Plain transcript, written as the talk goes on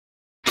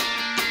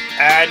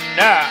And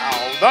now,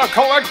 the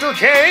Collector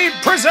Cade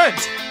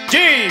presents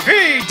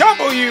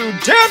DVW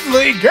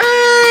Deadly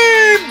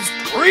Games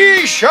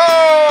Pre-Show!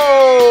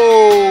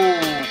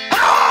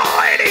 Hello,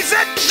 ladies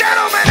and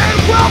gentlemen,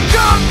 and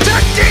welcome to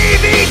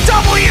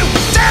DVW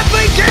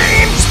Deadly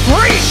Games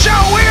Pre-Show!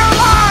 We are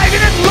live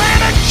in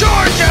Atlanta,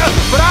 Georgia,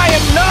 but I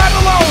am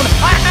not alone.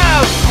 I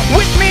have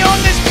with me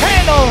on this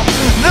panel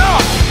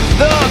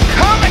the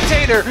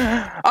commentator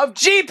of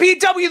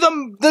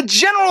GPW, the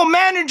general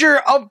manager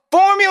of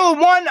Formula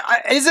One.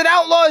 Is it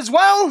Outlaw as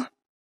well?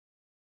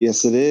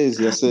 Yes, it is.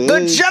 Yes, it is.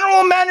 The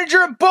general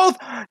manager of both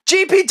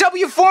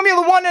GPW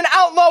Formula One and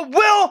Outlaw,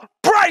 Will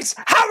Bryce.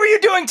 How are you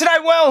doing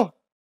tonight, Will?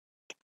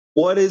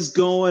 What is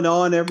going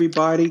on,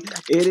 everybody?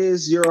 It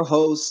is your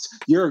host,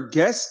 your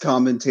guest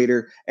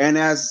commentator, and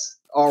as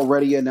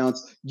already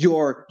announced,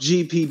 your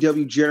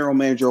GPW general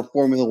manager of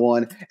Formula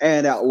One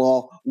and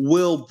Outlaw,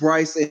 Will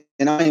Bryce.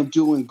 And I am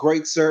doing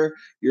great, sir.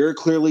 You're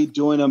clearly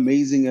doing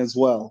amazing as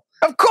well.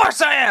 Of course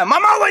I am.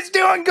 I'm always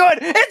doing good.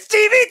 It's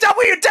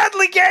DVW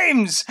Deadly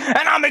Games,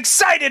 and I'm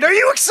excited. Are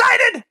you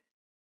excited?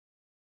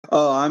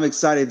 Oh, I'm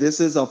excited. This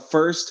is a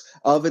first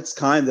of its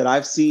kind that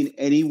I've seen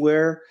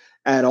anywhere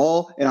at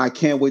all, and I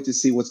can't wait to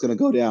see what's going to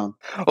go down.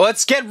 Well,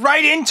 let's get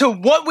right into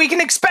what we can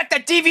expect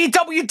at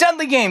DVW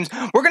Deadly Games.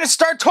 We're going to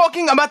start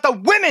talking about the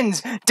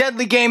women's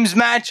Deadly Games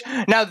match.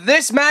 Now,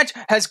 this match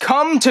has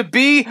come to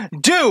be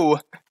due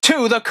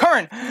to the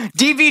current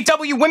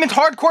DVW Women's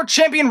Hardcore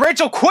Champion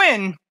Rachel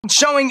Quinn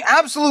showing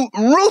absolute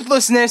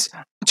ruthlessness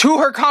to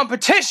her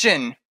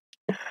competition.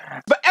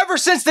 But ever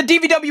since the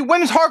DVW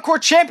Women's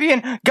Hardcore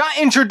Champion got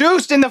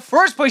introduced in the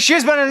first place, she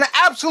has been an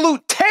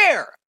absolute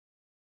tear,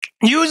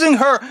 using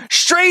her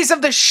Strays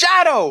of the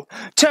Shadow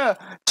to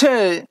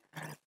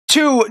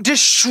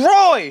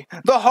destroy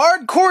the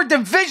hardcore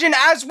division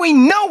as we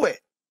know it.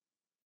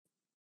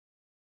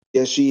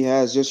 Yes, she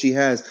has. Yes, she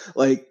has.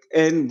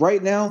 And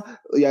right now,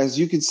 as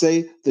you can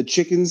say, the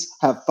chickens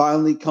have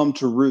finally come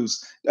to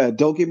roost.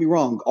 Don't get me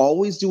wrong.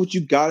 Always do what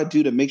you got to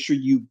do to make sure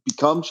you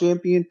become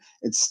champion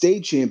and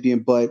stay champion.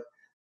 But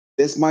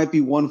this might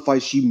be one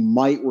fight she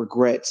might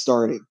regret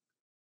starting.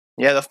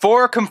 Yeah, the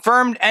 4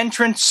 confirmed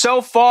entrants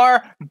so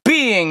far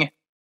being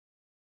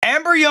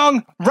Amber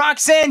Young,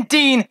 Roxanne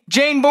Dean,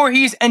 Jane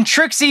Voorhees, and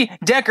Trixie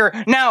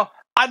Decker. Now,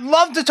 I'd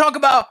love to talk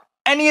about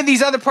any of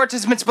these other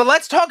participants, but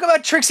let's talk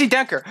about Trixie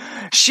Decker.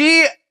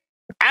 She,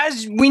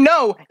 as we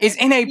know, is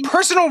in a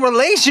personal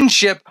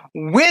relationship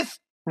with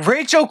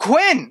Rachel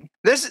Quinn.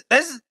 This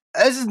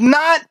is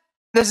not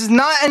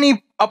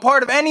a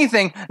part of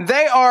anything.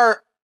 They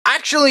are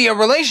actually a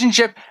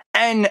relationship,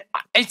 and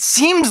it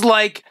seems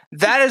like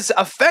that has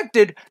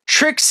affected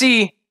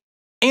Trixie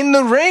in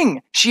the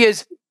ring.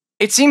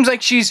 It seems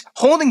like she's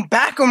holding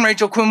back on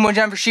Rachel Quinn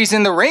whenever she's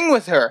in the ring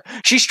with her.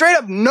 She straight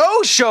up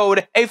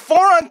no-showed a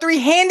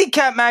 4-on-3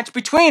 handicap match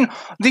between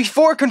the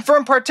 4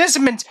 confirmed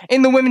participants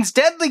in the Women's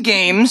Deadly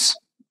Games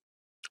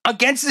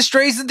against the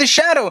Strays of the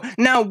Shadow.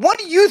 Now, what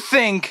do you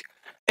think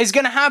is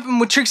going to happen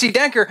with Trixie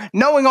Decker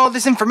knowing all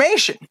this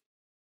information?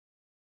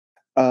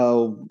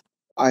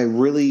 I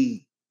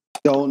really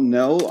don't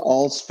know.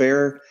 All's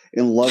fair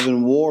in love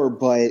and war,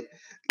 but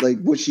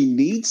what she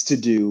needs to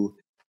do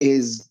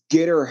is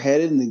get her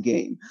head in the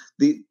game.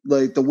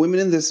 The women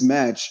in this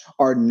match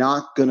are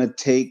not gonna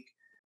take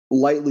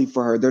lightly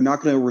for her. They're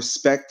not gonna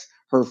respect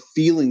her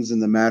feelings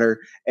in the matter,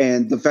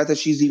 and the fact that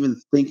she's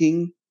even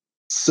thinking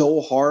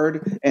so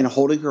hard and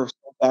holding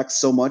herself back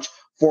so much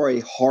for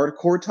a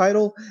hardcore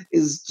title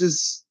is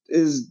just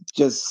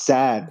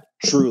sad,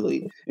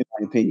 truly, in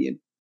my opinion.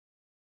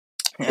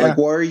 Yeah.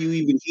 Why are you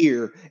even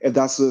here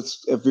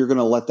if you're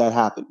gonna let that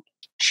happen?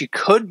 She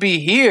could be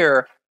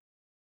here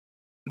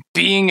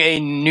being a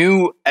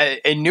new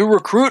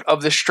recruit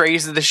of the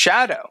Strays of the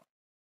Shadow.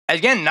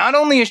 Again, not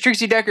only is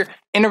Trixie Decker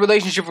in a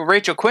relationship with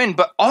Rachel Quinn,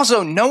 but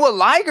also Noah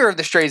Liger of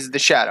the Strays of the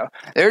Shadow.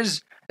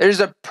 There's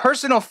a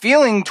personal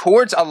feeling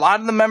towards a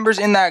lot of the members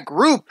in that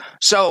group.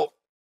 So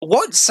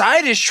what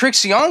side is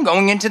Trixie on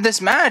going into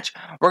this match?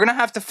 We're going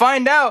to have to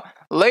find out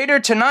later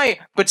tonight.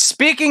 But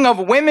speaking of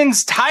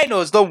women's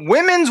titles, the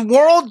Women's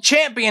World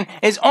Champion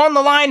is on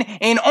the line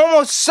in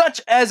almost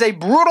such as a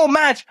brutal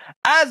match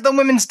as the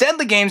Women's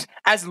Deadly Games,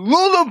 as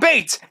Lulu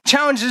Bates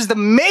challenges the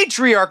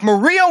matriarch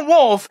Maria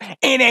Wolf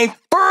in a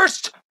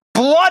first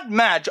blood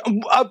match,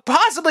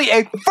 possibly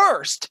a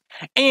first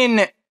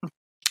in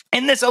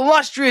this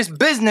illustrious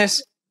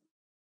business.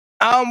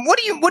 What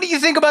do you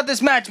think about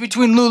this match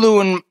between Lulu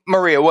and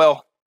Maria,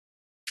 Will?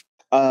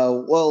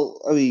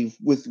 Well, I mean,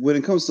 when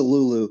it comes to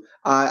Lulu,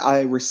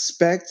 I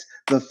respect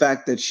the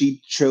fact that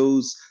she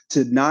chose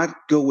to not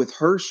go with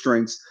her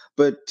strengths,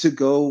 but to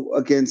go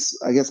against,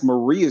 I guess,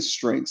 Maria's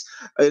strengths.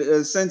 In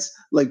a sense,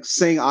 like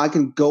saying, I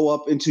can go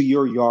up into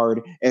your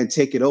yard and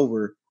take it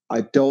over.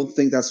 I don't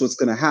think that's what's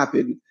going to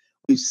happen.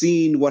 We've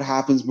seen what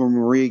happens when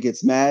Maria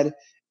gets mad,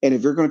 and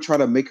if you're going to try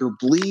to make her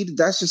bleed,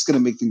 that's just going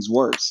to make things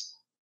worse.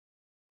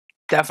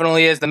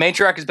 Definitely is. The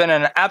matriarch has been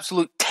an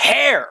absolute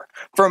tear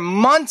for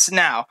months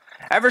now.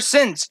 Ever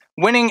since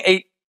winning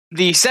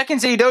the second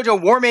City Dojo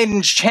War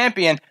Maidens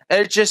champion,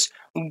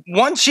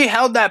 once she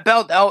held that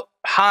belt out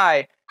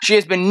high, she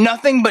has been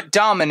nothing but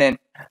dominant.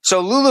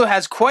 So Lulu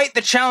has quite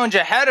the challenge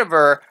ahead of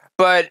her.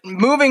 But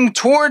moving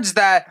towards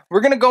that,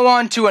 we're going to go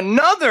on to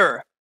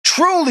another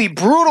truly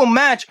brutal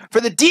match for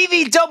the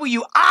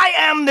DVW I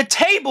Am the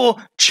Table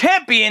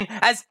champion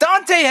as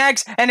Dante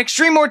Hex and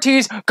Extreme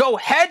Ortiz go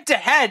head to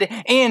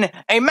head in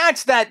a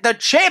match that the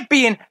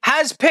champion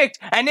has picked,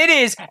 and it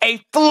is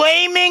a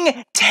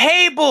flaming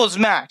tables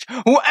match.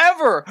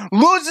 Whoever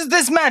loses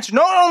this match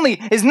not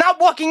only is not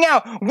walking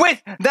out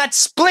with that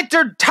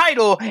splintered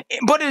title,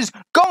 but is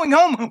going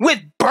home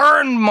with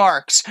burn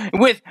marks,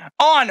 with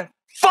on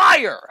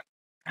fire.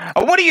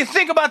 What do you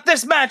think about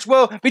this match,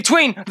 Will,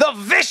 between the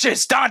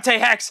vicious Dante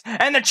Hex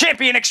and the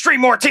champion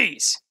Extreme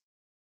Ortiz?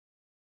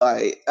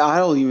 I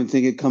don't even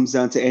think it comes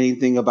down to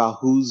anything about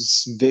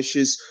who's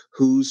vicious,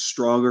 who's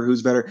stronger,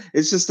 who's better.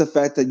 It's just the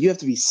fact that you have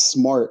to be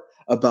smart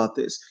about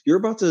this. You're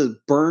about to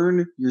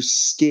burn your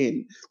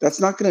skin.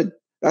 That's not gonna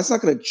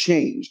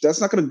change.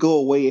 That's not gonna go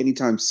away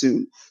anytime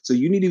soon. So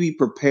you need to be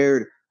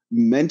prepared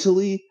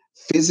mentally,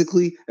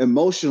 physically,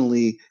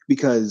 emotionally,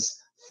 because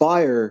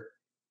fire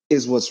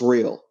is what's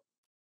real.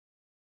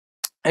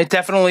 It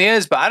definitely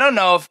is, but I don't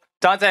know if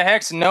Dante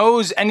Hex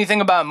knows anything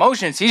about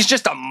emotions. He's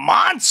just a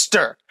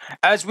monster,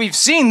 as we've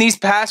seen these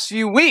past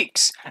few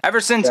weeks.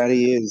 Ever since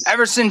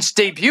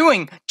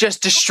debuting,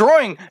 just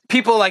destroying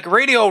people like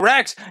Radio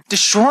Rex,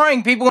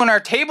 destroying people in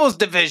our tables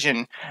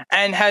division,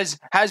 and has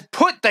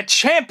put the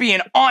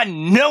champion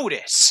on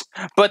notice.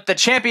 But the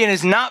champion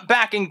is not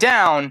backing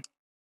down.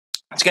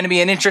 It's going to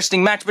be an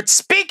interesting match. But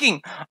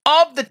speaking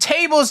of the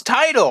tables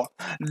title,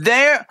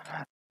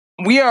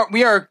 we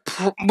are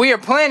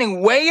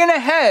planning way in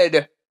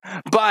ahead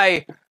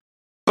by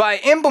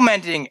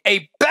implementing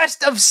a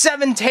best of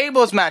 7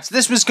 tables match.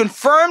 This was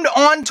confirmed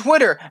on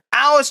Twitter.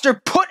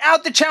 Alistair put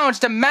out the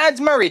challenge to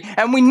Mads Murray,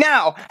 and we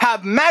now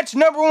have match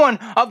number 1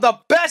 of the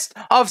best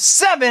of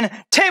 7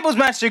 tables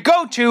match to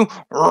go to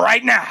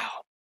right now.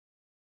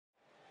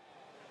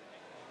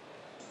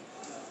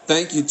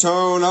 Thank you,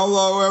 Tone.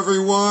 Hello,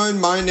 everyone.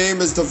 My name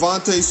is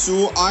Devontae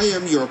Sewell. I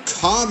am your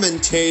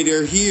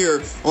commentator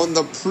here on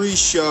the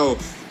pre-show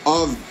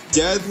of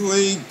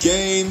Deadly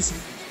Games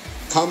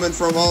coming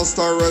from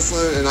All-Star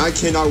Wrestling, and I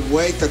cannot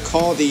wait to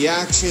call the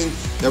action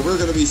that we're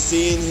going to be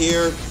seeing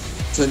here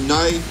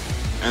tonight.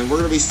 And we're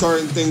going to be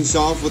starting things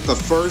off with the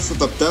first of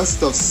the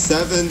best of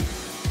 7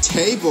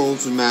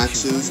 tables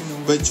matches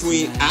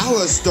between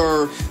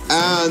Alistair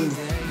and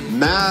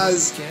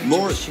Maz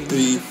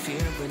Morty.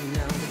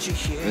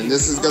 And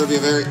this is going to be a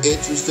very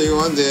interesting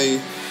one.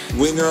 The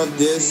winner of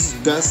this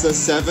best of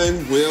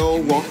 7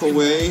 will walk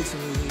away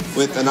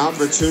with an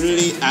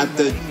opportunity at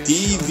the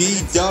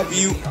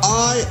DVW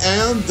I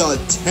Am the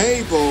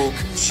Table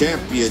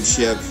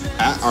Championship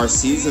at our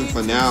season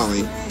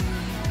finale.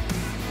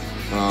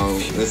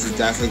 This is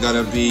definitely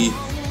going to be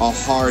a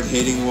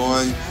hard-hitting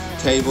one.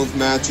 Tables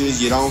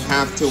matches, you don't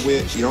have to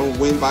win. You don't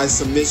win by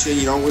submission.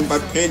 You don't win by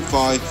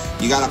pinfall.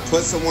 You got to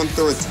put someone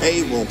through a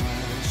table.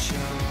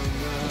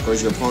 Of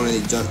course, your opponent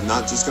is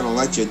not just going to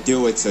let you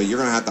do it, so you're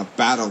going to have to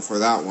battle for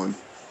that one.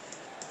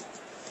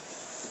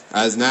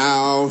 As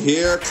now,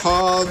 here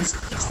comes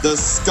the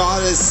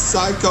Scottish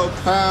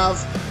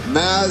psychopath,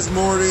 Maz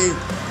Morty,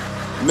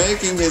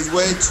 making his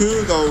way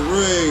to the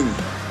ring.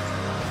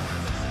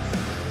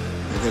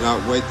 I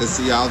cannot wait to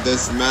see how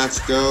this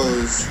match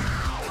goes.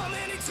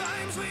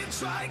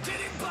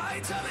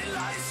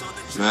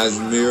 Maz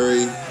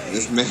Morty,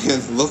 this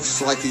man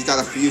looks like he's got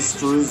a few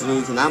screws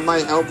loose, and that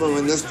might help him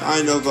in this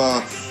kind of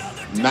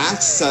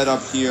match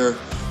setup here.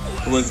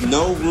 With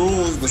no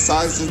rules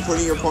besides just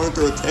putting your opponent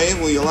through a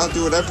table, you're allowed to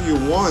do whatever you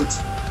want.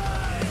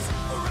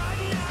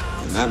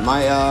 And that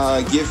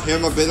might give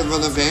him a bit of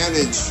an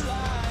advantage.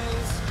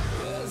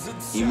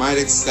 He might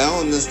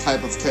excel in this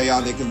type of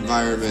chaotic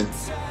environment.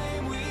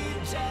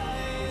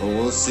 But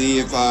we'll see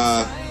if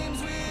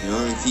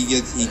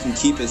if he can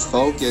keep his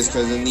focus,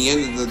 because in the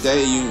end of the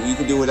day, you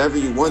can do whatever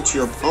you want to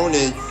your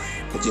opponent,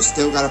 but you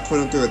still got to put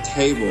him through a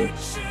table.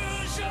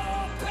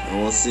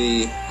 And we'll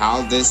see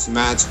how this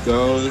match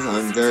goes.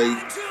 I'm very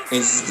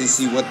interested to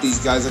see what these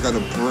guys are going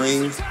to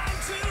bring.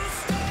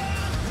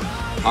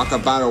 Talk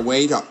about a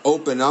way to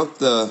open up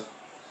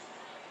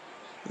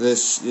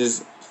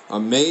this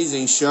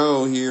amazing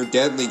show here,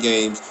 Deadly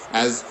Games,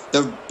 as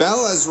the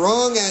bell has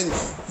rung and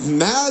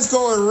Maz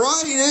going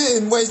right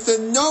in,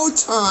 wasting no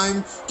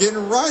time,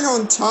 getting right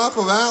on top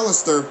of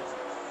Alistair.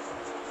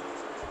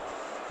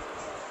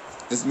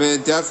 This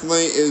man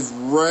definitely is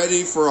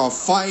ready for a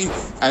fight,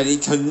 and he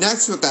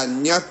connects with that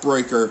neck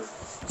breaker.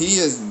 He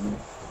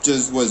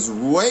was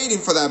waiting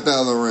for that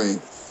bell to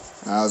ring.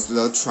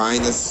 Alistair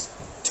trying to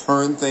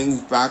turn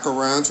things back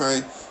around,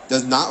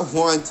 does not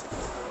want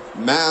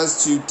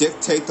Maz to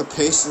dictate the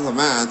pace of the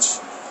match.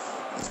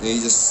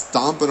 He's just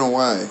stomping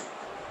away.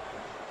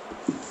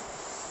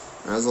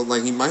 Maz looked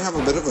like he might have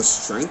a bit of a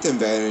strength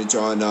advantage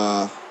on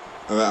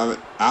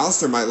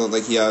Alistair might look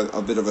like he had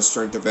a bit of a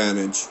strength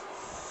advantage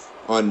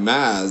on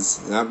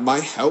Maz. That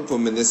might help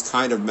him in this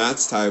kind of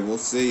match type. We'll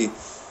see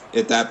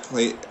if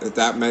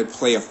that might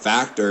play a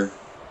factor.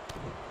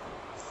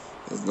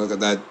 Let's look at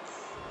that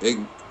Big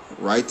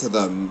right to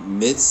the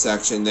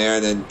midsection there,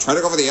 and then try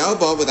to go for the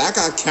elbow, but that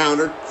got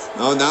countered.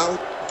 Oh, now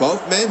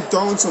both men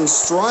throwing some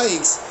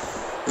strikes.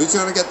 Who's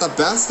going to get the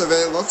best of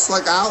it? Looks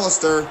like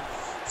Alistair.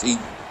 He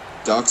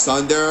ducks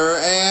under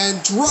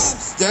and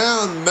drops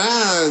down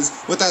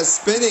Maz with that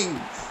spinning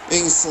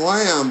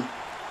slam.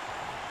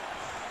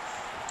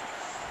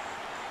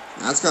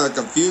 That's going to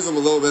confuse him a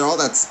little bit. All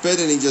that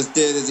spinning he just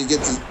did as he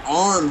gets his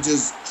arm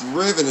just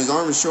driven, his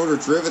arm and shoulder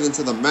driven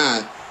into the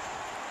mat.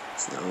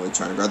 He's not really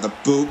trying to grab the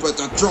boot, but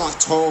the drop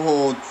toe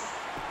hold.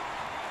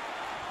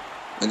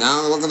 And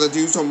now looking to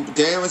do some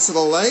damage to the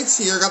legs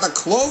here. Got the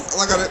cloak,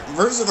 like a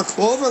version of a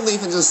clover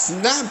leaf, and just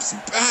snaps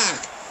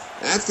back.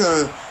 That's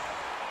going to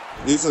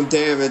do some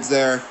damage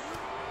there.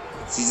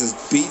 He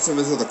just beats him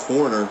into the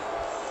corner.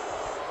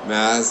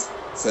 Maz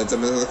sends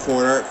him into the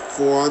corner.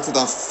 Forearm to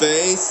the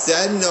face,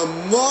 setting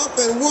him up,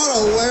 and what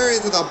a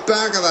lariat to the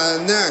back of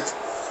the neck.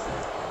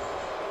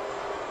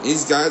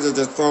 These guys are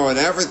just throwing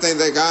everything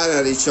they got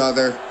at each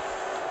other.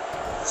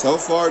 So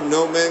far,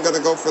 no man gonna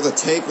go for the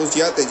tables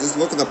yet. They just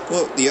looking to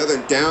put the other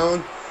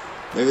down.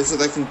 Maybe so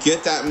they can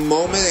get that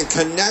moment and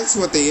connects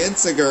with the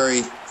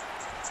enziguri.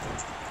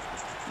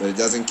 But it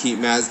doesn't keep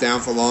Maz down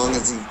for long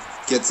as he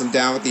gets him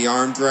down with the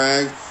arm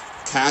drag.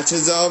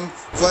 Catches him,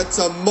 flips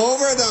him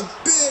over, and a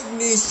big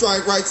knee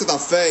strike right to the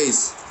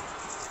face.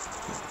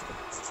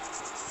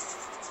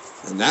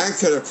 And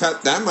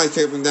that might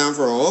keep him down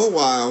for a little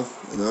while.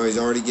 You know, he's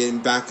already getting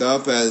back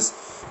up as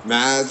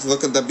Maz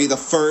looking to be the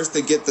first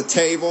to get the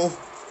table.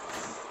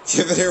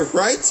 Giving it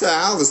right to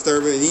Alistair,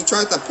 but he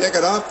tried to pick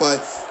it up, but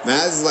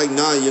Maz is like,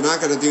 no, you're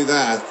not going to do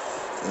that.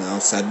 You know,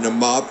 setting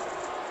him up.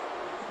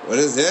 What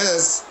is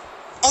this?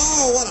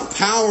 Oh, what a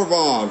power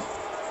bomb.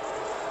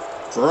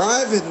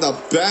 Driving the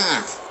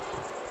back.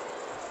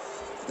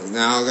 And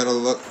now going to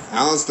look,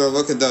 Alistair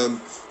looking to,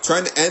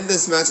 trying to end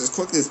this match as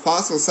quickly as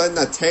possible, setting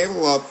that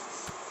table up.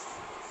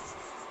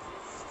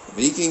 If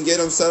he can get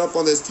him set up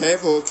on this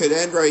table, it could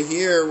end right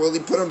here. Will he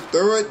put him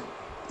through it?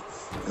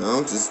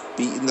 No, just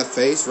beating the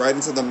face right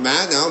into the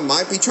mat now.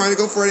 Might be trying to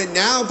go for it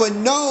now, but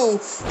no.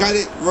 Got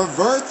it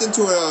reversed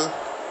into a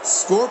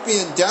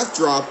scorpion death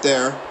drop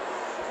there.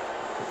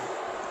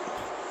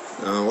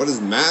 What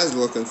is Maz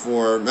looking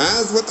for?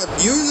 Maz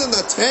using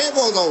the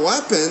table as a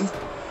weapon.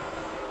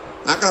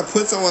 Not going to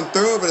put someone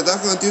through it, but it's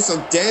definitely going to do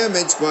some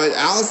damage. But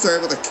Alistair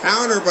able to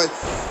counter, but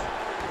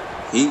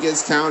he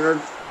gets countered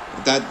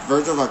with that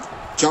version of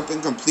a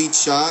jumping complete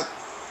shot.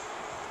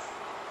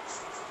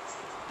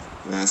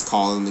 Maz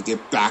calling to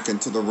get back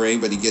into the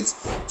ring, but he gets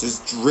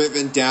just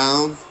driven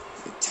down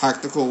a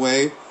tactical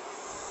way.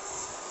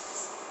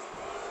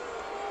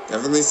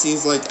 Definitely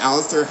seems like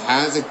Alistair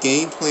has a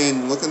game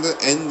plan, looking to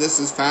end this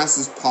as fast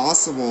as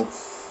possible.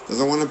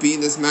 Doesn't want to be in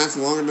this match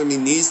longer than he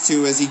needs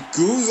to as he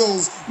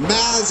goozles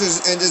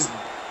Maz and just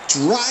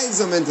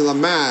drives him into the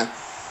mat.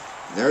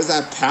 There's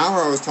that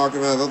power I was talking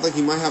about. It looked like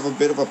he might have a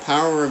bit of a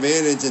power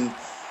advantage, and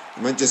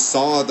you might just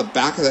saw the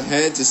back of the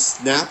head just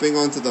snapping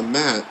onto the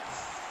mat.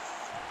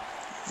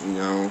 You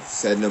know,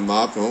 setting him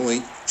up.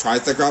 Only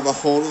tries to grab a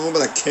hold of him,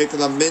 but a kick to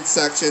the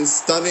midsection,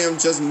 stunning him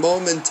just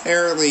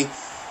momentarily.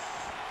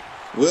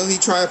 Will he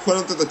try to put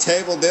him to the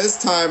table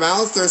this time?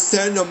 Alistair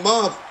setting him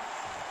up.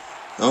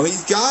 Oh,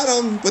 he's got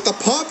him with the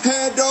pump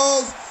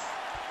handles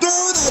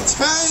through the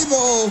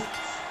table.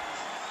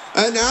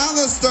 And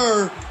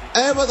Alistair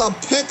able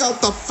to pick up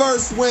the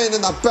first win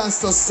in the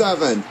best of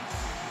 7.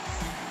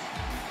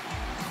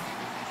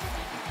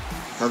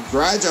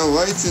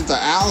 Congratulations to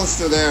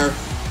Alistair there.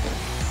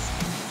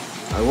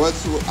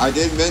 I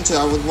did mention,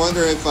 I was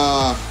wondering if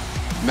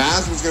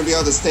Maz was going to be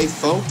able to stay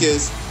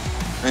focused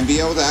and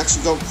be able to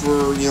actually go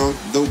for, you know,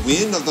 the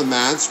win of the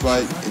match,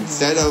 but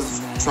instead of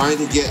trying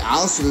to get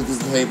Alistair to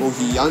the table,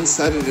 he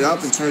unsetted it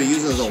up and tried to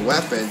use it as a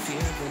weapon.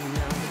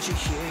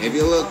 Maybe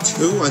a little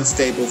too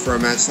unstable for a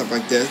matchup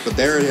like this, but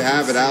there you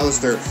have it.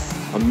 Alistair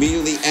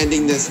immediately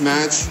ending this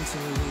match,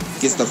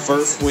 gets the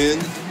first win.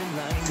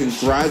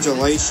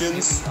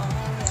 Congratulations.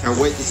 Can't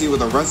wait to see where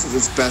the rest of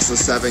this best of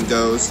 7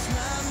 goes,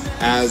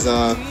 as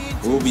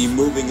we'll be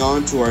moving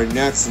on to our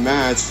next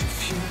match.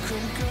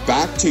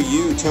 Back to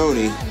you,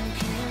 Tony.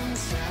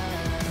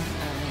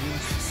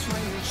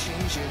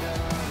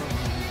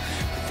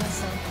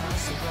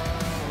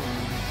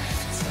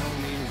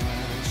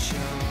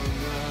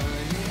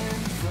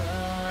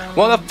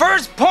 Well, the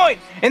first point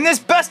in this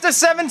best of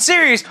 7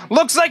 series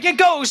looks like it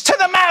goes to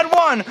the Mad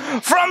One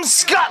from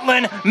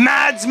Scotland,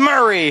 Mads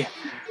Murray.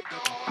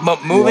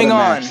 But moving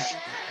on,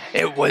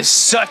 it was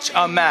such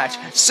a match,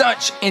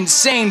 such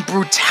insane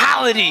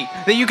brutality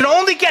that you can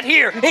only get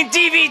here in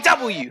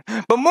DVW.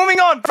 But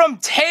moving on from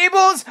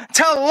tables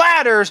to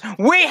ladders,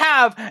 we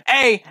have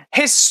a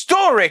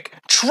historic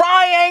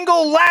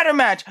triangle ladder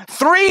match.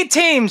 3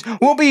 teams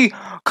will be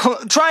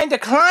trying to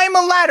climb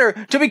a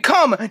ladder to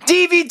become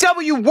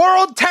DVW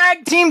World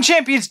Tag Team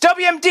Champions.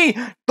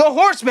 WMD, the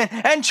Horsemen,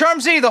 and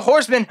Charm City, the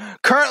Horsemen,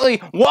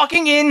 currently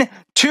walking in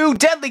to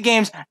Deadly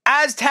Games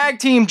as Tag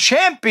Team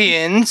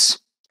Champions.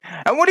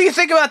 And what do you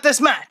think about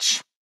this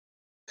match?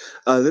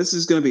 This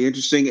is going to be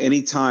interesting.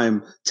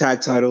 Anytime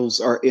tag titles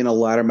are in a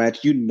ladder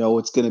match, you know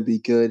it's going to be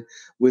good.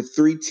 With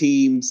three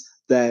teams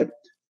that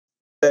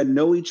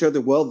know each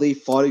other well, they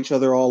fought each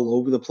other all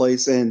over the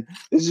place, and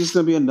it's just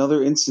going to be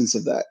another instance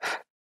of that.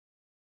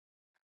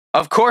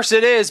 Of course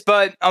it is,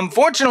 but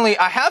unfortunately,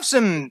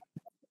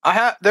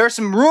 there are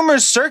some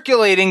rumors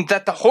circulating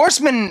that the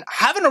Horsemen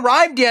haven't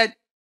arrived yet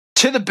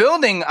to the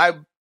building.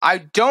 I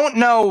don't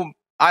know.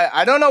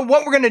 I don't know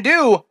what we're going to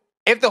do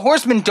if the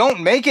Horsemen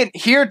don't make it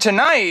here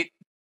tonight.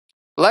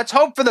 Let's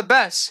hope for the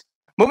best.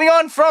 Moving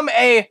on from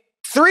a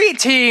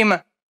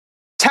 3-team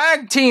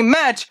tag team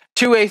match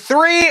to a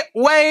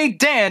 3-way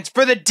dance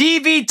for the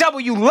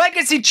DVW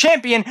Legacy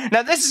Champion.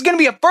 Now, this is going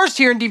to be a first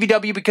here in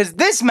DVW because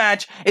this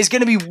match is going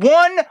to be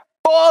one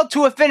fall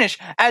to a finish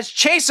as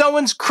Chase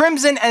Owens,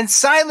 Crimson, and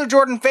Siler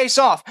Jordan face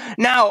off.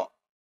 Now,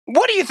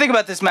 what do you think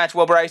about this match,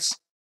 Will Bryce?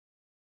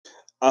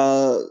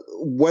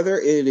 Whether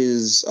it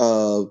is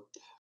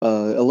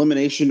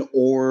elimination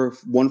or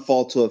one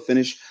fall to a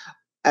finish,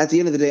 at the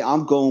end of the day,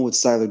 I'm going with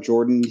Siler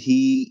Jordan.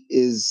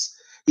 He's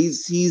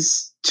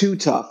too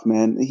tough,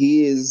 man.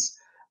 He is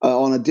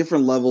on a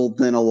different level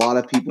than a lot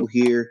of people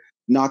here.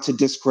 Not to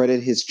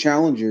discredit his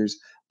challengers,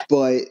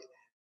 but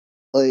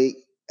like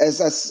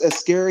as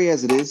scary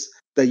as it is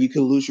that you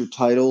can lose your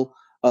title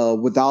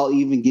without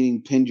even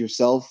getting pinned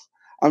yourself,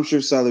 I'm sure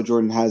Siler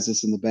Jordan has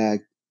this in the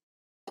bag.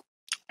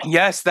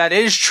 Yes, that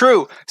is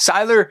true.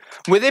 Siler,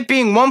 with it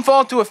being one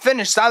fall to a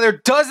finish,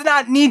 Siler does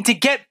not need to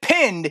get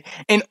pinned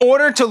in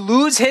order to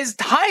lose his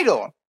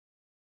title.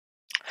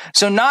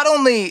 So not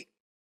only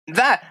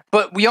that,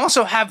 but we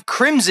also have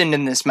Crimson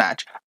in this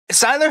match.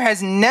 Siler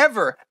has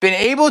never been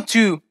able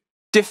to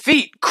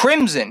defeat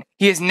Crimson.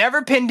 He has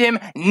never pinned him,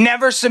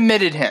 never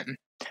submitted him.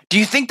 Do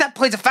you think that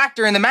plays a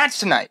factor in the match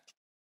tonight?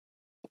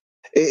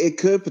 It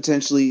could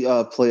potentially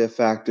play a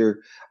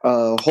factor.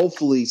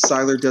 Hopefully,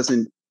 Siler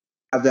doesn't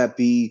have that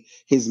be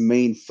his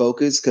main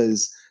focus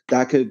because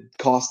that could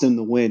cost him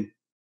the win.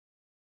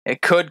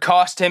 It could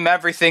cost him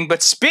everything.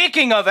 But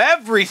speaking of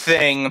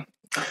everything,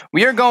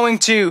 we are going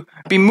to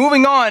be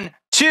moving on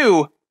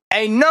to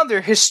another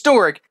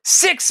historic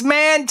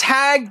 6-man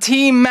tag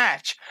team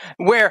match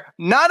where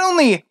not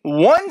only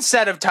one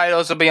set of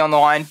titles will be on the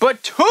line,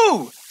 but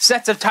 2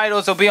 sets of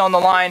titles will be on the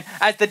line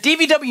as the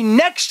DVW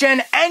Next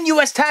Gen and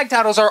US Tag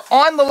titles are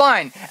on the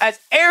line as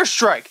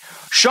Airstrike,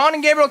 Sean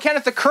and Gabriel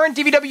Kenneth, the current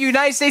DVW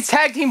United States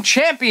Tag Team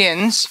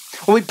Champions,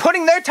 will be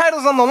putting their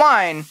titles on the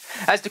line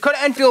as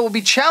Dakota Enfield will be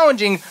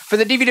challenging for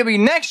the DVW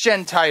Next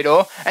Gen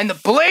title, and the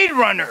Blade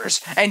Runners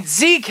and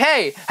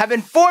ZK have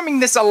been forming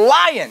this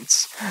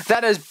alliance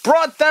that has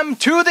brought them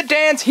to the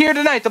dance here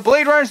tonight. The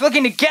Blade Runners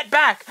looking to get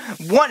back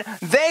what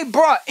they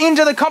brought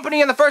into the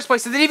company in the first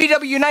place, the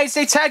DVW United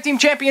States Tag Team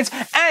Champions,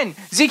 and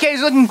ZK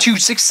is looking to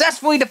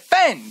successfully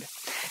defend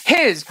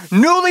his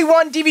newly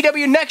won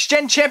DVW Next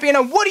Gen champion.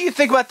 And what do you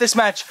think about this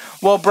match?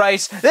 Well,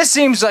 Bryce, this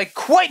seems like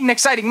quite an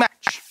exciting match.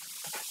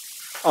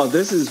 Oh,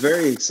 this is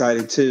very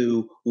exciting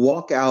to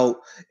walk out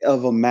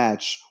of a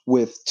match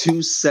with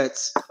 2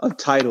 sets of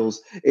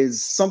titles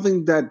is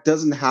something that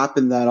doesn't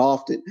happen that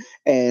often.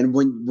 And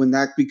when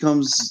that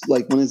becomes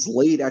like when it's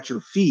laid at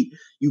your feet,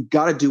 you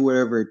got to do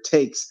whatever it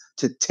takes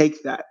to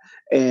take that.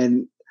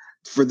 And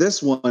for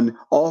this one,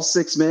 all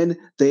 6 men,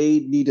 they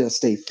need to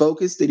stay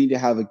focused. They need to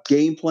have a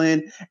game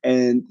plan,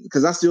 and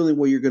because that's the only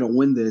way you're going to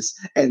win this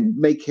and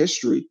make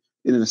history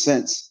in a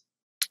sense.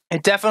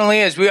 It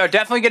definitely is. We are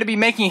definitely going to be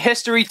making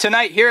history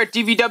tonight here at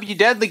DVW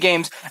Deadly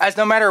Games, as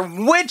no matter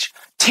which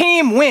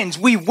team wins,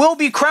 we will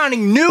be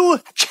crowning new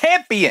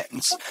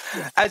champions,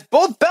 as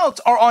both belts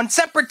are on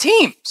separate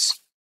teams.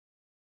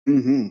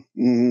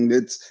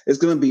 It's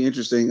going to be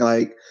interesting.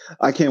 Like,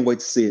 I can't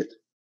wait to see it.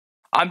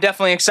 I'm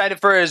definitely excited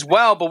for it as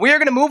well, but we are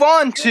going to move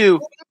on to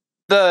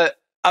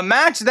a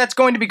match that's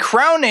going to be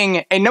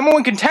crowning a number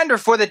 1 contender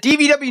for the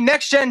DVW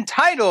Next Gen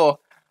title,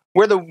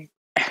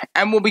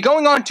 and we'll be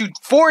going on to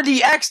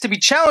 4DX to be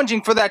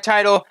challenging for that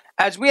title,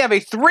 as we have a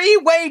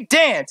 3-way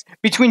dance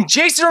between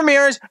Jason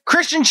Ramirez,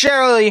 Christian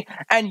Shirley,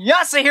 and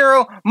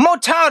Yasuhiro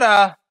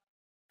Motada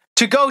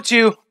to go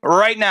to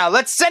right now.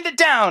 Let's send it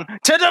down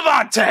to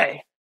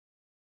Devontae.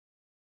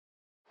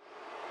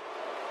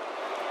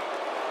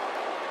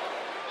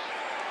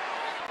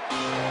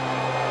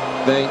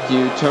 Thank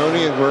you,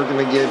 Tony, and we're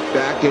going to get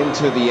back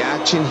into the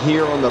action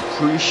here on the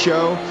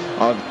pre-show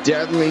of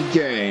Deadly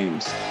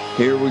Games.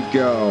 Here we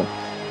go.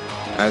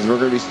 As we're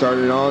going to be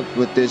starting off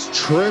with this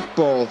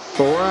triple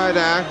threat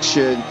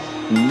action,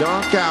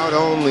 knockout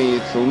only.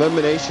 It's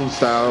elimination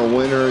style.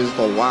 Winner is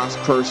the last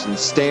person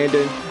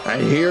standing.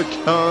 And here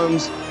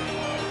comes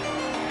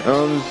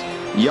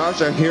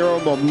Yasuhiro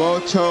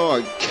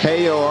Momoto, a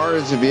KO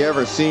artist if you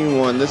ever seen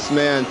one. This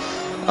man,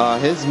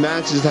 his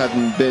matches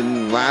have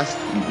been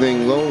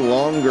lasting no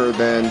longer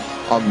than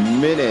a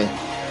minute.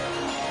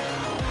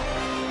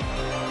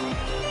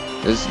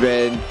 This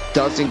man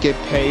doesn't get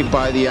paid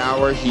by the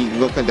hour. He's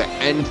looking to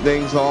end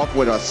things off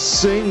with a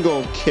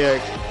single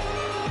kick,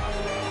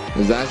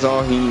 because that's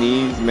all he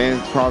needs. Man,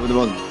 it's probably the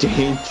most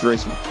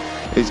dangerous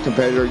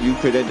competitor you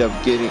could end up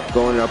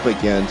going up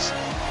against.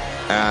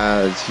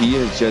 as he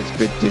has just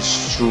been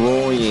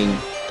destroying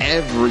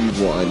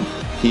everyone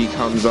he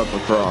comes up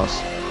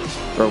across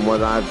from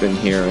what I've been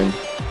hearing.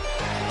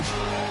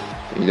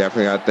 You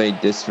definitely, I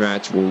think this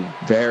match will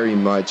very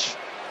much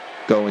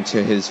go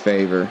into his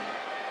favor.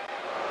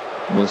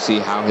 We'll see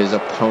how his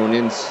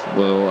opponents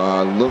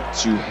will look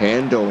to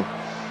handle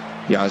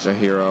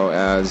Yasuhiro,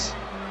 as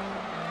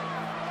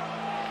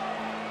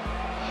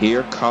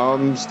here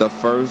comes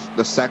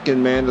the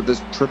second man of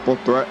this triple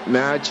threat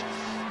match,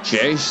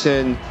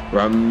 Jason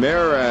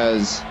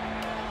Ramirez.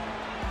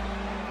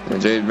 And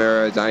Jason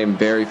Ramirez, I am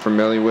very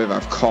familiar with.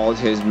 I've called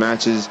his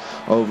matches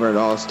over at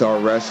All Star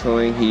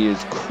Wrestling. He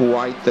is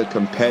quite the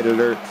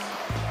competitor.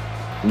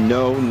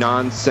 No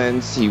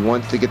nonsense. He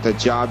wants to get the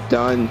job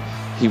done.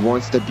 He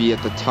wants to be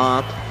at the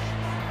top.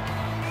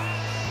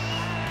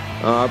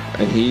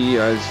 And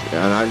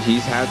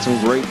he's had some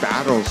great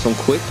battles, some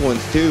quick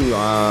ones too.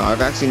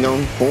 I've actually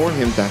known for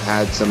him to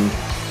had some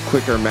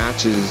quicker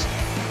matches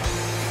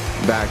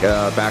back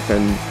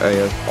in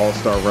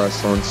All-Star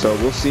Wrestling. So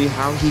we'll see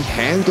how he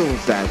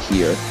handles that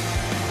here.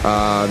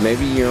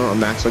 Maybe a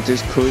match like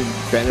this could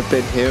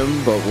benefit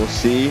him, but we'll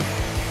see.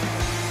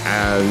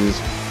 As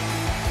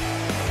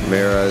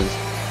Ramirez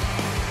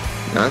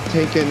not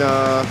taking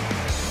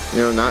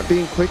not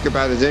being quick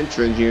about his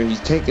entrance here. He's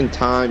taking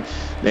time,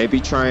 maybe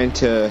trying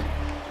to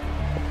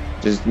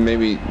just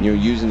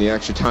using the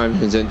extra time in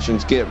his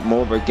entrance, get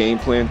more of a game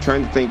plan,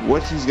 trying to think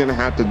what he's gonna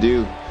have to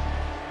do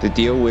to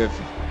deal with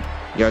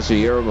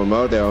Yasuhiro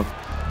Momoto.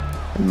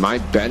 It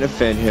might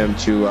benefit him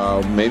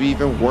to maybe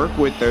even work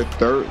with the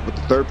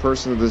third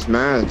person of this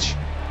match.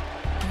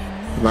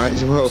 Might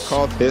as well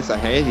call this a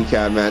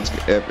handicap match.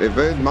 If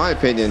in my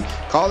opinion,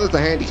 call this a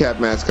handicap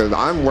match, because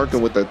I'm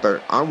working with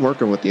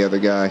the other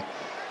guy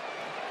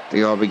to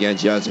go up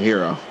against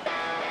Yasuhiro.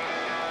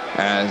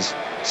 As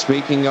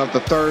speaking of the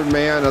third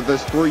man of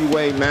this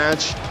three-way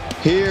match,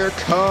 here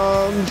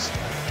comes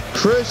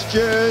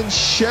Christian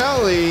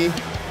Shelley.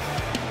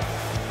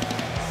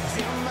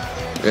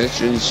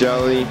 Christian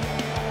Shelley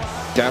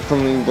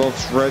definitely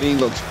looks ready,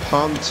 looks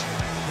pumped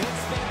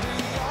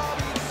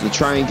to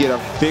try and get a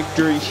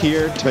victory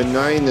here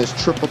tonight in this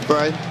triple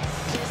threat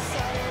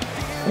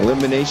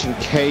elimination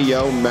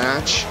KO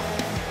match.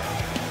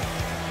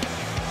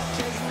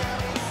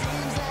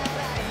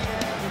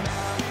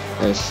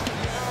 As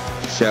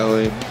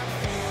Shelley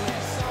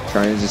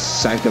trying to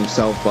psych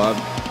himself up.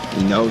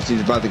 He knows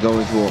he's about to go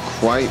into a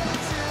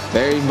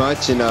very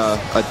much in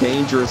a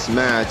dangerous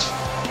match.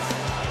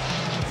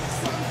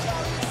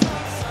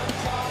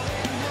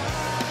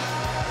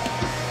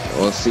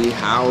 We'll see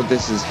how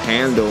this is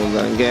handled.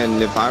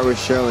 Again, if I were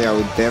Shelley, I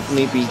would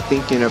definitely be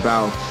thinking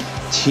about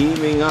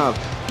teaming up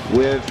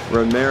with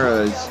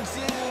Ramirez,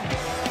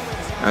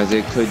 as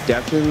it could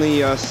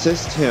definitely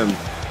assist him.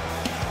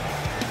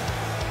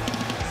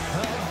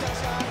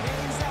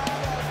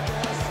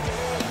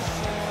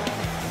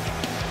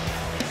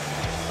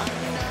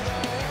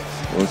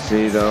 We'll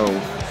see though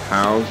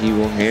how he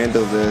will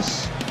handle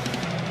this.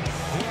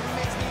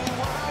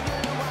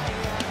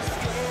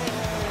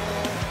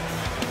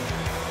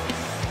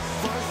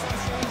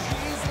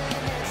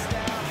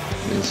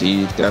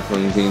 He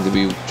definitely seems to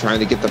be trying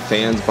to get the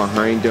fans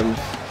behind him,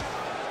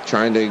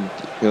 trying to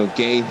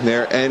gain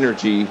their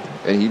energy,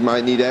 and he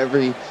might need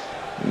every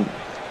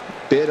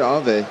bit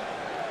of it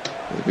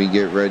as we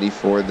get ready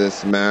for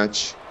this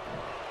match.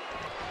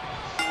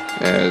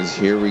 As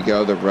here we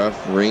go, the ref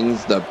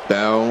rings the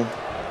bell.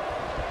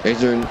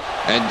 Jason,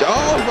 and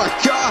oh my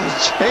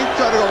gosh, Jake's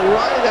trying to go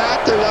right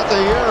after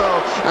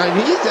Yasuhiro,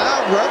 and he's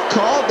out. Ref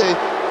called it.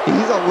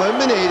 He's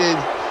eliminated.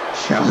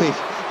 Shelley,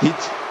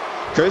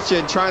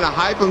 Christian trying to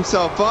hype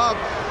himself up,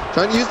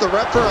 trying to use the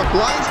ref for a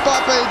blind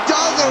spot, but it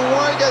doesn't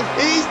work as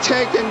he's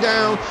taken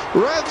down.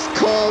 Refs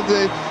called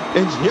it,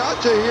 and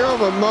Yasuhiro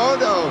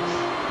Momoto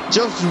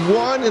just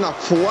won in a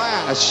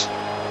flash.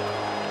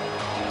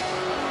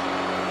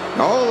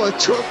 All it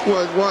took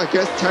was one, I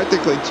guess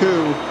technically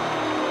two,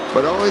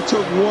 but only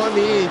took one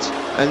each,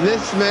 and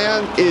this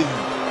man is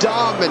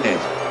dominant.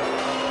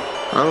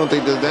 I don't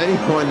think there's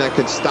anyone that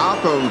could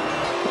stop him.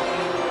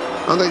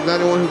 I don't think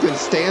there's anyone who can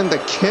stand the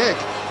kick.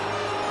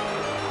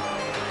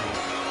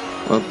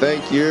 Well,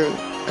 thank you,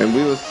 and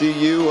we will see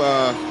you.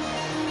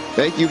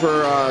 Thank you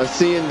for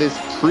seeing this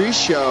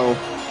pre-show.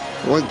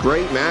 What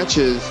great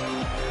matches.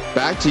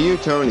 Back to you,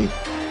 Tony.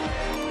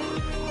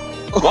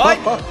 What?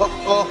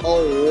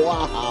 Oh,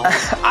 wow.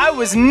 I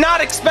was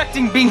not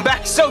expecting being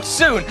back so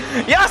soon.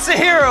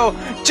 Yasuhiro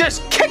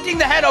just kicking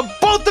the head of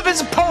both of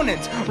his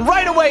opponents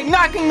right away,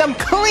 knocking them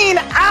clean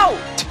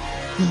out.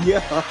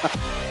 Yeah.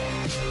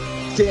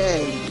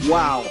 Dang.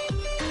 Wow.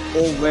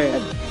 Oh,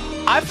 man.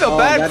 I feel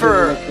bad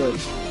for...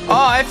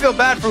 Oh, I feel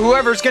bad for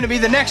whoever's going to be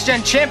the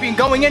next-gen champion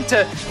going into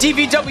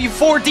DVW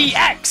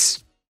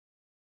 4DX.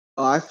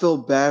 Oh, I feel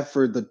bad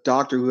for the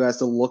doctor who has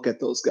to look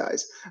at those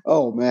guys.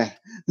 Oh, man.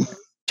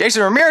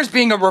 Jason Ramirez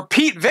being a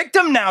repeat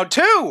victim now,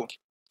 too.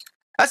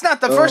 That's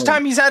not the first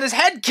time he's had his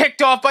head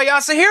kicked off by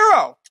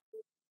Yasuhiro.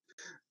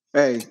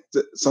 Hey,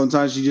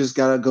 sometimes you just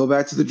got to go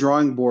back to the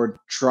drawing board.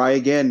 Try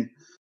again.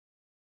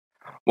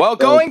 Well,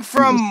 going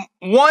from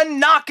one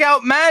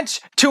knockout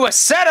match to a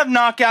set of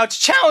knockouts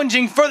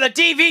challenging for the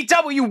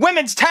DVW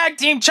Women's Tag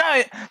Team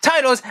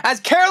titles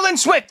as Carolyn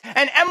Swift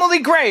and Emily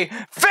Gray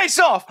face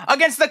off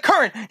against the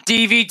current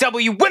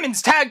DVW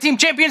Women's Tag Team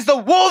Champions, the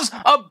Wolves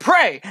of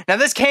Prey. Now,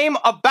 this came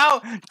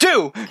about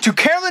due to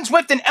Carolyn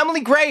Swift and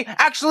Emily Gray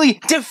actually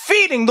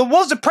defeating the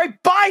Wolves of Prey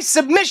by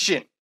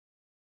submission.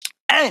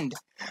 And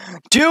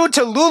due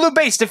to Lulu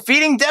Bass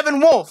defeating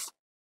Devin Wolf,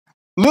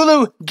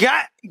 Lulu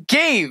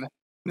gave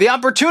the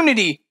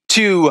opportunity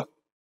to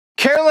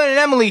Carolyn and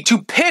Emily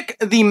to pick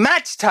the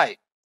match type.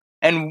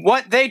 And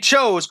what they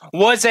chose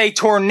was a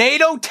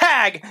tornado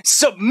tag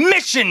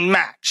submission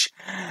match.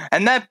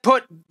 And that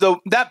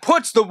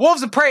puts the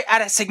Wolves of Prey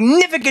at a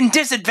significant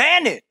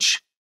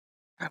disadvantage.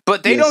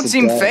 But they don't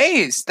seem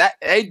phased.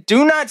 They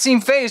do not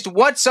seem phased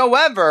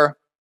whatsoever.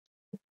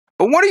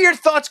 But what are your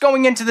thoughts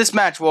going into this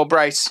match, Will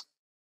Bryce?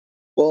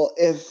 Well,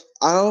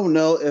 I don't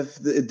know if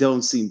it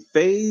don't seem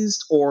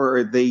phased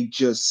or they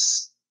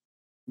just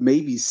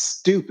maybe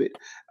stupid.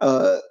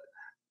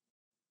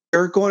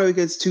 They're going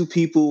against two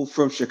people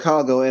from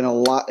Chicago,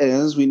 and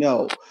as we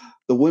know,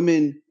 the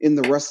women in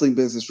the wrestling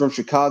business from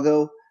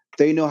Chicago,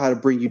 they know how to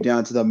bring you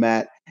down to the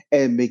mat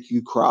and make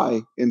you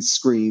cry and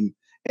scream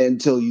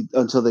until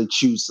they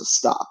choose to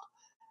stop.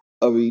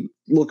 I mean,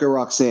 look at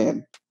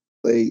Roxanne.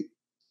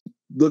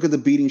 Look at the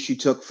beating she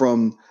took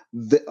from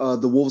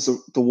the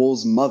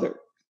Wolves' mother.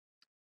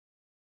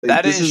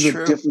 This is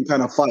true. A different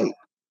kind of fight.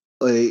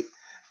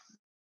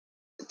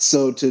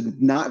 So to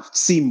not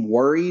seem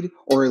worried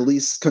or at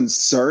least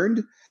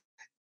concerned,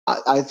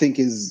 I think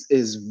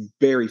is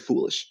very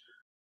foolish.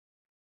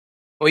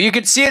 Well, you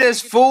could see it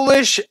as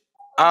foolish.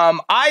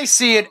 I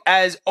see it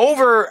as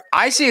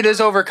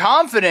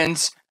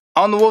overconfidence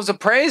on the Wolves of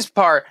Prey's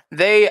part.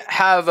 They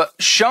have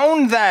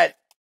shown that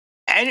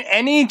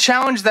any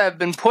challenge that have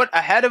been put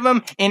ahead of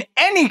them in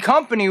any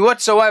company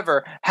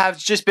whatsoever have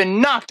just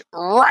been knocked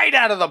right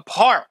out of the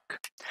park.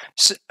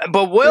 So,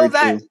 but will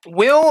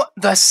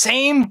the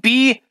same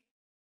be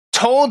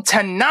told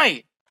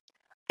tonight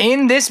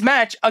in this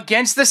match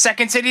against the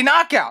Second City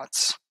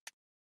Knockouts?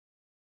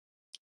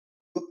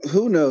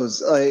 Who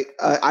knows?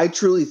 I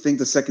truly think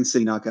the Second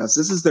City Knockouts,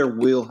 this is their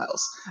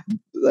wheelhouse.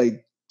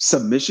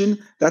 Submission,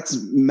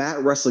 that's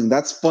mat wrestling.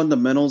 That's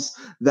fundamentals.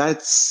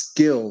 That's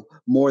skill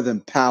more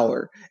than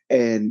power.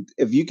 And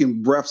if you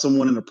can wrap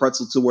someone in a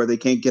pretzel to where they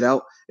can't get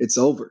out, it's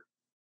over.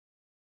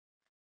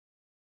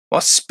 Well,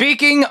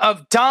 speaking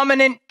of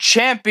dominant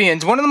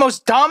champions, one of the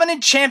most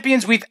dominant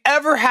champions we've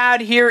ever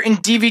had here in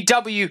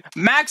DVW,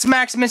 Max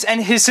Maximus,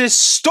 and his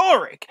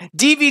historic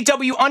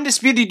DVW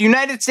Undisputed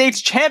United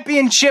States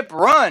Championship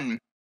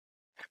run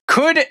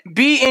could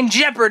be in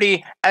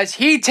jeopardy as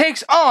he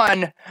takes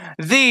on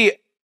the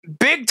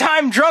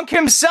big-time drunk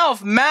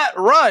himself, Matt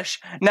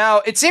Rush. Now,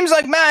 it seems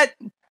like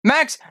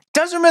Max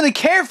doesn't really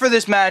care for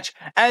this match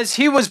as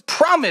he was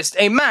promised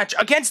a match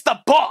against the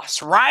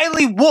boss,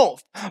 Riley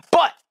Wolf.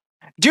 But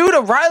due to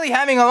Riley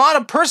having a lot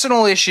of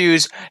personal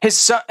issues,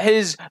 his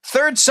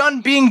third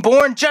son being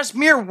born just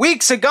mere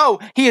weeks ago,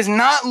 he is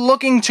not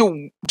looking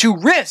to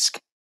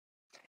risk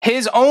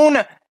his own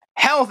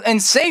health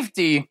and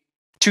safety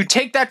to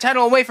take that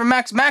title away from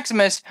Max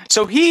Maximus.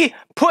 So he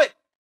put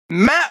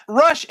Matt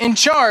Rush in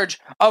charge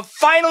of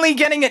finally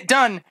getting it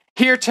done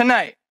here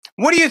tonight.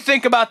 What do you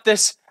think about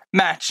this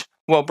match,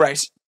 Will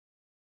Bryce?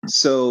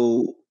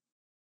 So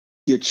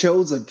you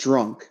chose a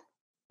drunk.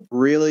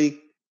 Really?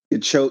 You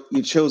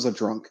chose a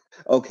drunk.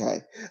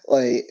 Okay.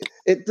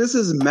 This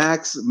is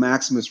Max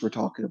Maximus we're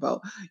talking about.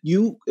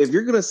 If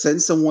you're gonna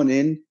send someone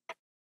in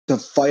to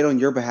fight on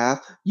your behalf,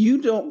 you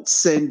don't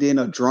send in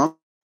a drunk.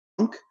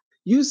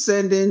 You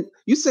send in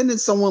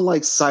someone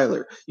like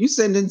Siler. You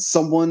send in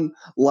someone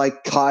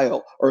like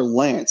Kyle or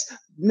Lance.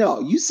 No,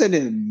 you send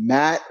in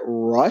Matt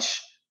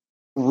Rush.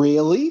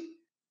 Really?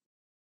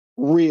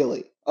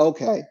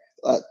 Okay.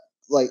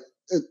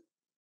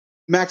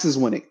 Max is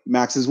winning.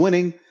 Max is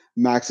winning.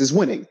 Max is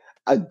winning.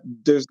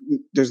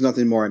 There's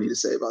nothing more I need to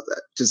say about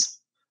that. Just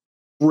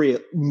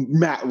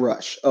Matt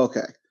Rush.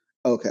 Okay.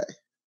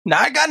 Now,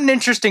 I got an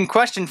interesting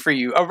question for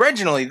you.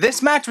 Originally,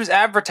 this match was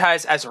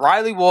advertised as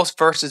Riley Wolf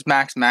versus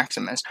Max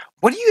Maximus.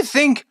 What do you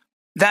think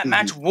that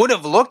match would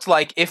have looked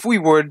like if we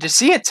were to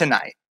see it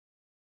tonight?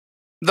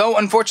 Though,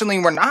 unfortunately,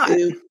 we're not.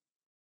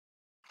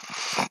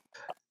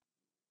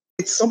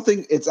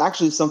 It's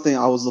actually something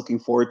I was looking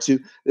forward to.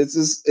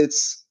 It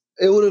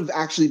would have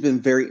actually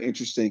been very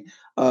interesting.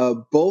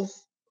 Both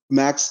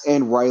Max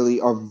and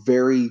Riley are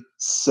very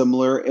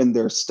similar in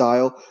their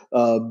style.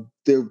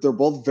 They're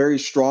both very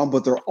strong,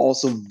 but they're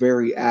also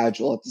very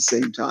agile at the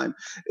same time.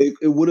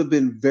 It would have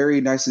been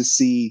very nice to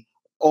see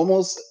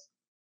almost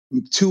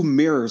two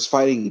mirrors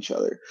fighting each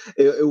other.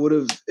 It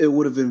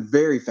would have been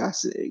very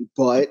fascinating.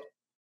 But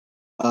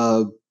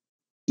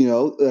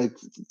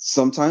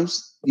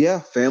sometimes,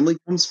 family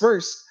comes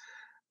first.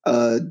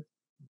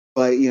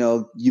 But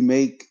you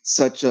make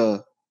such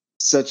a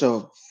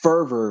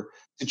fervor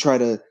to try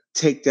to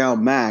take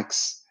down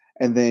Max,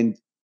 and then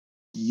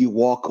you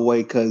walk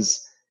away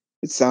because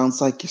it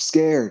sounds like you're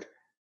scared.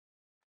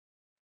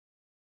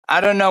 I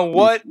don't know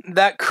what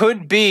that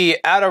could be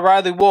out of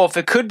Riley Wolf.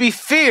 It could be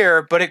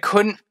fear, but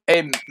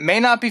it may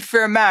not be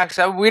fear max.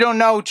 We don't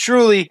know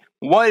truly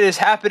what is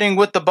happening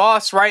with the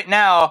boss right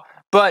now.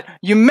 But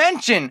you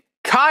mentioned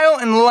Kyle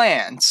and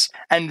Lance,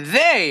 and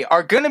they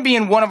are going to be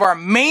in one of our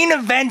main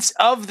events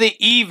of the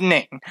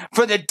evening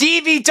for the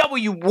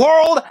DVW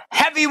World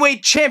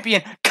Heavyweight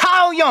Champion,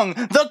 Kyle Young,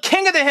 the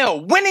King of the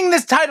Hill, winning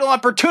this title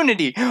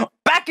opportunity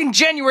back in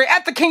January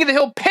at the King of the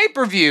Hill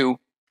pay-per-view.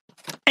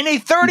 In a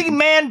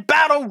 30-man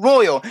battle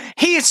royal,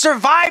 he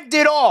survived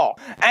it all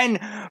and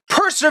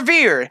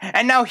persevered,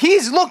 and now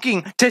he's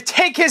looking to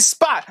take his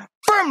spot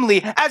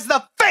firmly as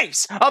the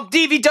face of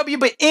DVW,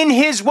 but in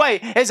his way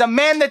is a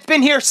man that's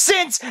been here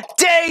since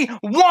day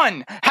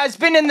one, has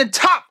been in the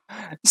top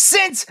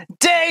since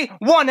day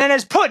one, and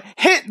has put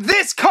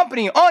this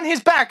company on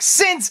his back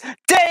since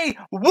day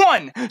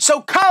one.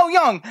 So Kyle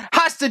Young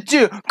has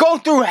to go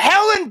through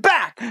hell and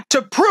back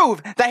to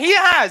prove that he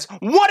has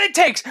what it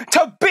takes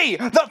to be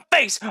the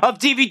face of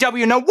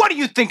DVW. Now, what do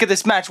you think of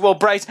this match, Will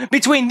Bryce,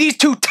 between these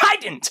two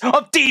titans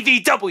of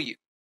DVW?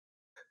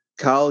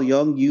 Kyle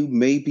Young, you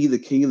may be the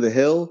king of the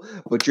hill,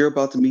 but you're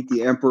about to meet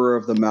the emperor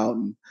of the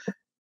mountain.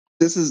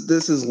 This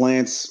is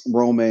Lance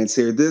Romance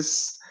here.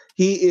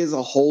 He is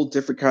a whole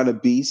different kind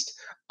of beast.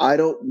 I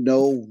don't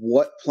know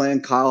what plan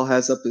Kyle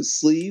has up his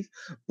sleeve,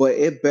 but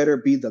it better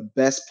be the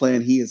best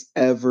plan he has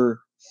ever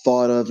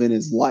thought of in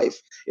his life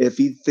if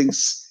he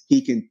thinks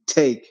he can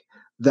take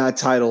that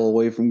title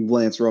away from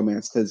Lance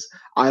Romance, because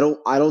I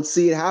don't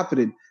see it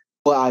happening.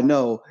 But I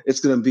know it's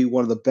going to be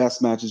one of the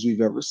best matches we've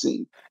ever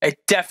seen. It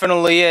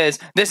definitely is.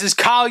 This is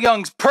Kyle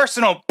Young's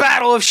personal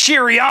battle of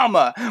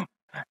Shirayama.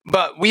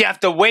 But we have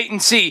to wait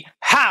and see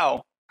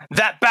how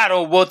that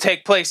battle will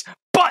take place.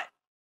 But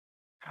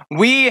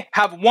we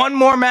have one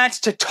more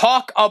match to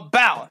talk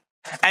about.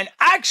 And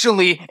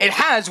actually, it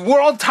has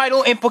world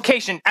title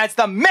implication as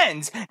the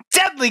men's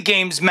Deadly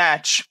Games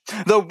match.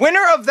 The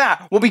winner of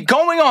that will be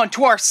going on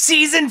to our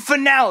season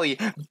finale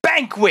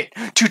banquet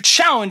to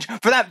challenge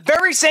for that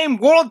very same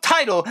world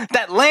title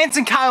that Lance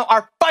and Kyle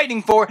are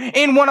fighting for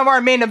in one of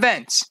our main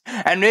events.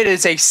 And it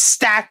is a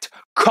stacked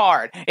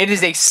card. It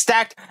is a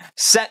stacked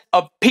set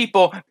of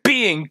people,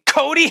 being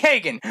Cody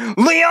Hagan,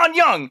 Leon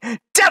Young,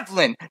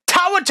 Devlin,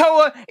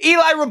 Tawatoa,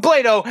 Eli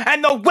Robledo,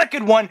 and the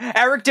Wicked One,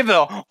 Eric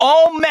DeVille.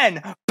 All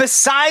men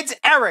besides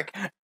Eric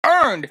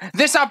earned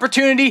this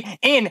opportunity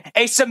in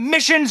a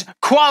submissions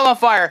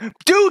qualifier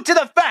due to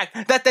the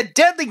fact that the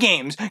Deadly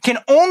Games can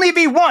only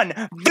be won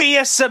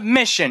via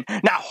submission.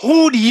 Now,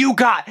 who do you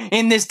got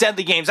in this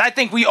Deadly Games? I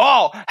think we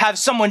all have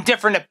someone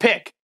different to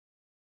pick.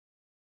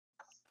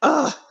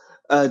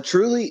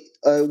 Truly,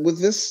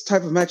 with this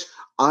type of match,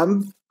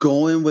 I'm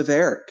going with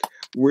Eric.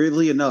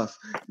 Weirdly enough,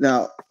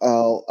 now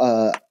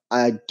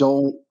I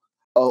don't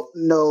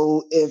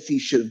know if he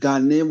should have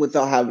gotten in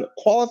without having a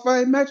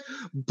qualifying match,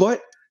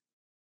 but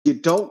you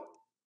don't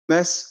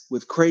mess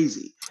with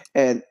crazy.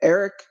 And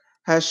Eric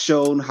has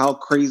shown how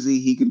crazy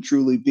he can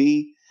truly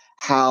be,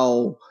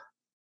 how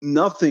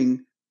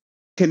nothing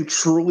can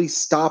truly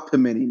stop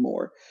him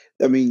anymore.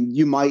 I mean,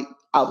 you might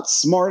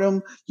outsmart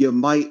him, you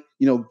might,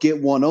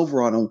 get one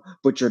over on him,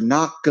 but you're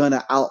not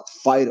gonna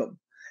outfight him.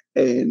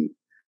 And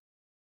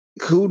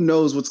who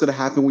knows what's gonna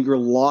happen when you're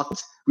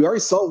locked. We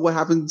already saw what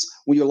happens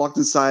when you're locked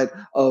inside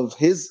of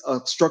his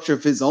structure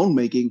of his own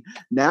making.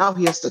 Now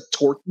he has to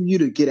torture you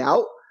to get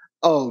out.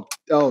 Oh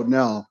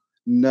no.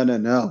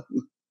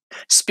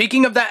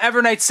 Speaking of that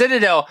Evernight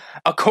Citadel,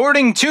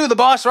 according to the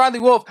boss Riley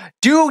Wolf,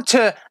 due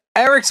to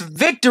Eric's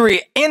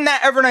victory in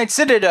that Evernight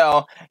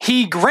Citadel,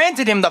 he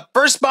granted him the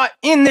first spot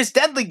in this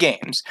Deadly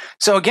Games.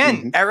 So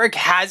again, Eric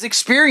has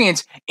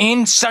experience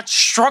in such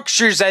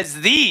structures as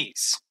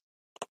these.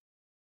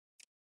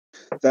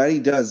 That he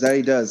does.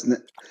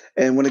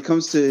 And when it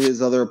comes to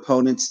his other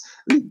opponents,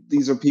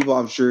 these are people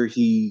I'm sure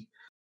he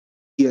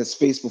has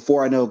faced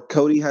before. I know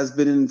Cody has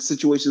been in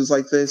situations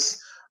like this.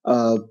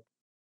 Who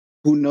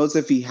knows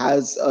if he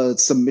has a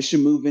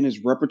submission move in his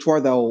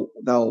repertoire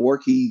that'll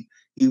work. He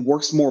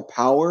works more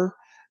power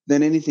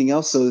than anything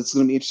else, so it's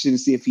going to be interesting to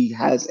see if he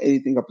has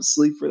anything up his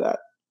sleeve for that.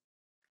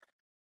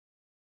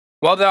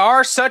 Well, there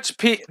are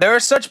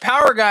such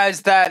power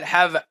guys that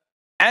have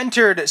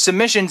entered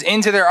submissions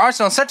into their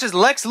arsenal, such as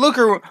Lex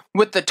Luger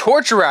with the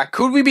Torture Rack.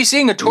 Could we be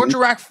seeing a Torture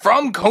Rack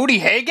from Cody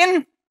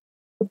Hagan?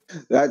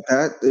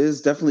 That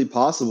is definitely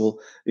possible.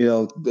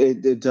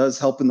 It does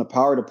help in the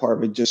power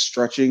department, just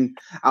stretching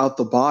out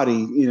the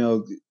body.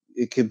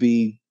 It could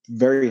be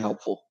very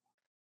helpful.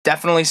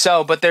 Definitely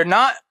so, but they're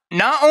not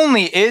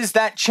only is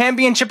that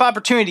championship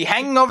opportunity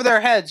hanging over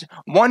their heads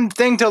one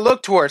thing to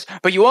look towards,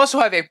 but you also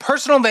have a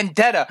personal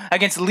vendetta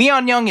against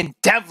Leon Young and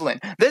Devlin.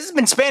 This has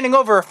been spanning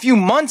over a few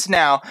months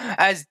now,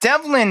 as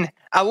Devlin,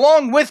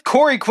 along with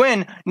Corey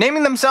Quinn,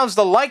 naming themselves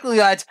the Likely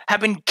Lads, have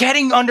been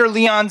getting under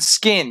Leon's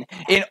skin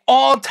in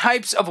all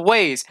types of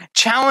ways,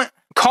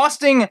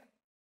 costing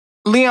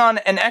Leon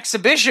an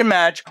exhibition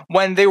match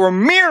when they were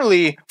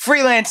merely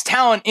freelance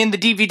talent in the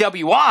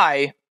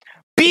DVWI,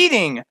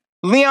 beating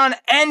Leon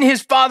and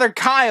his father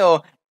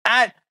Kyle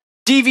at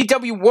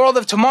DVW World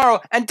of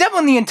Tomorrow, and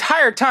Devlin the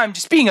entire time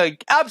just being an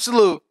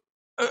absolute,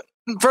 and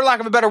Devlin the entire time just being an absolute, for lack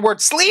of a better word,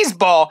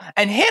 sleazeball,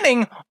 and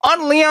hitting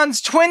on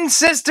Leon's twin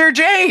sister,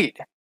 Jade.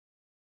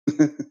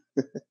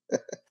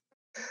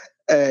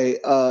 Hey,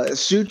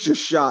 shoot your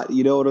shot.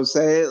 You know what I'm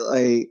saying?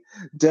 Like,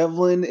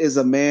 Devlin is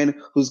a man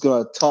who's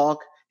gonna talk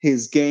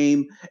his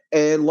game,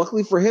 and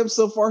luckily for him,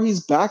 so far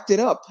he's backed it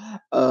up.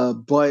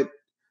 But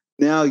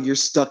now you're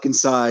stuck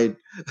inside.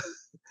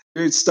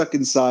 You're stuck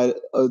inside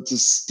to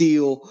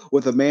steal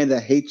with a man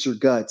that hates your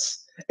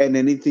guts, and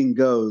anything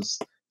goes.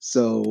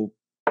 So,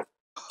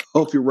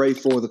 hope you're ready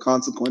for the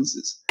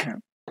consequences.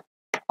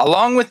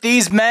 Along with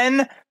these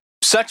men,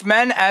 such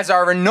men as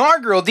our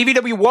inaugural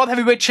DVW World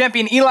Heavyweight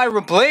Champion Eli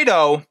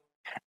Robledo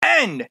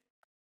and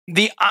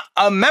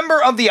a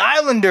member of the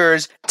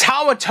Islanders,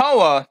 Tawa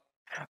Toa,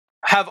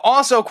 have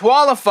also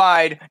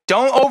qualified.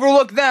 Don't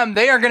overlook them.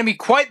 They are going to be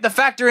quite the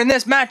factor in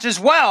this match as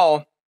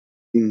well.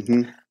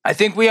 Mm-hmm. I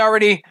think we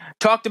already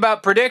talked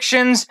about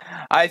predictions.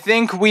 I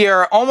think we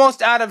are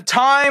almost out of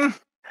time.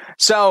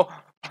 So,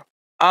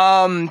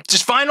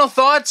 just final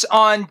thoughts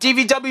on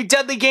DVW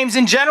Deadly Games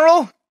in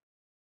general?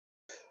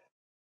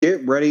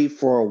 Get ready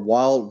for a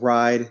wild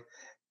ride.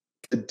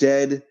 The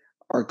dead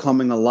are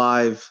coming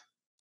alive.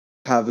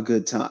 Have a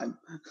good time.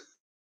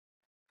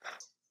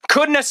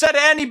 Couldn't have said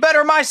it any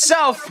better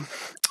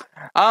myself.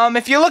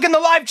 If you look in the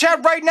live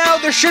chat right now,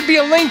 there should be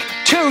a link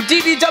to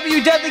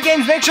DVW Deadly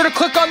Games. Make sure to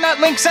click on that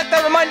link, set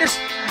that reminder,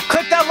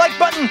 click that like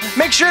button.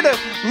 Make sure to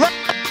let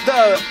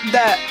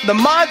the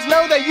mods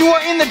know that you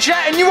are in the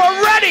chat and you are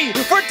ready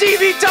for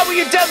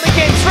DVW Deadly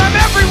Games. From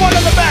everyone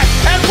in the back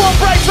and